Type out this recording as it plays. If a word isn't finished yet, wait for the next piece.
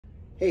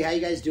Hey, how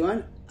you guys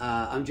doing?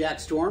 I'm Jack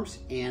Storms,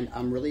 and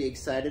I'm really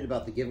excited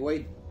about the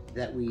giveaway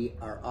that we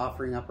are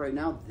offering up right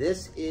now.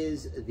 This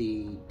is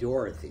the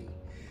Dorothy.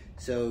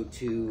 So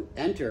to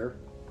enter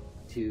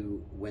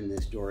to win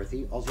this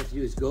Dorothy, all you have to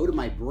do is go to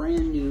my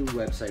brand new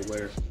website,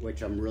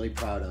 which I'm really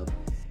proud of.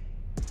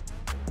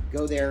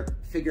 Go there,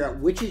 figure out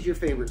which is your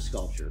favorite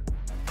sculpture,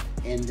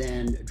 and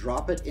then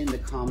drop it in the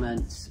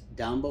comments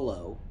down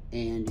below,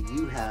 and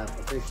you have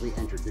officially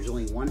entered. There's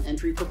only one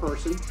entry per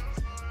person,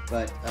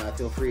 but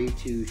feel free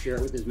to share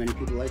it with as many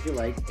people as you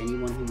like.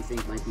 Anyone who you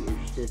think might be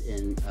interested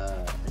in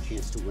a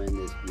chance to win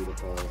this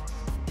beautiful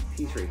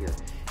piece right here.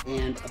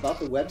 And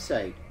about the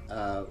website,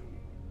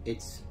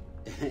 it's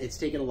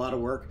taken a lot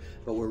of work,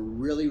 but we're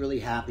really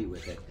happy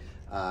with it.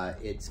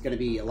 It's going to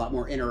be a lot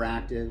more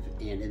interactive,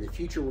 and in the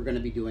future we're going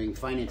to be doing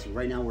financing.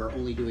 Right now we're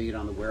only doing it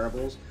on the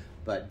wearables,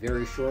 but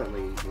very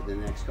shortly,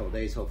 within the next couple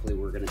days, hopefully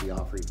we're going to be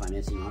offering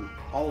financing on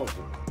all of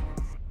them,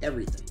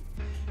 everything.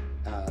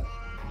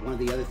 One of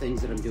the other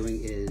things that I'm doing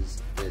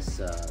is this.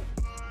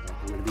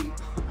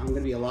 I'm going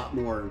to be a lot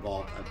more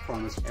involved. I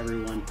promise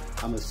everyone.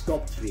 I'm a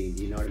sculpt fiend,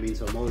 you know what I mean?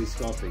 So I'm always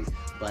sculpting,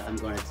 but I'm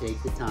going to take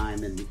the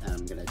time and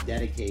I'm going to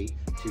dedicate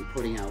to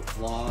putting out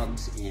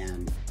vlogs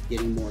and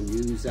getting more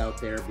news out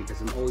there, because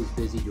I'm always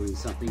busy doing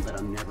something, but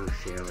I'm never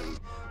sharing.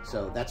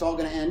 So that's all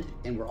going to end,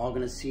 and we're all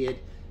going to see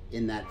it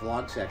in that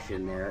vlog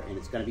section there, and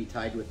it's going to be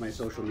tied with my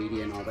social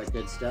media and all that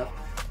good stuff.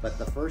 But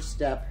the first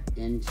step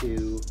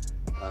into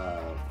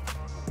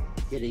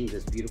getting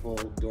this beautiful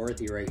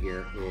Dorothy right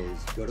here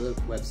is go to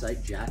the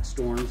website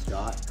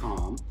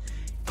jackstorms.com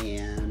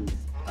and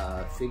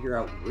figure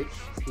out which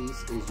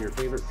piece is your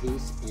favorite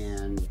piece,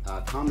 and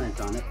comment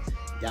on it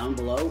down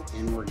below,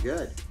 and we're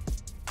good.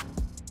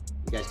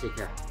 You guys take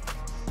care.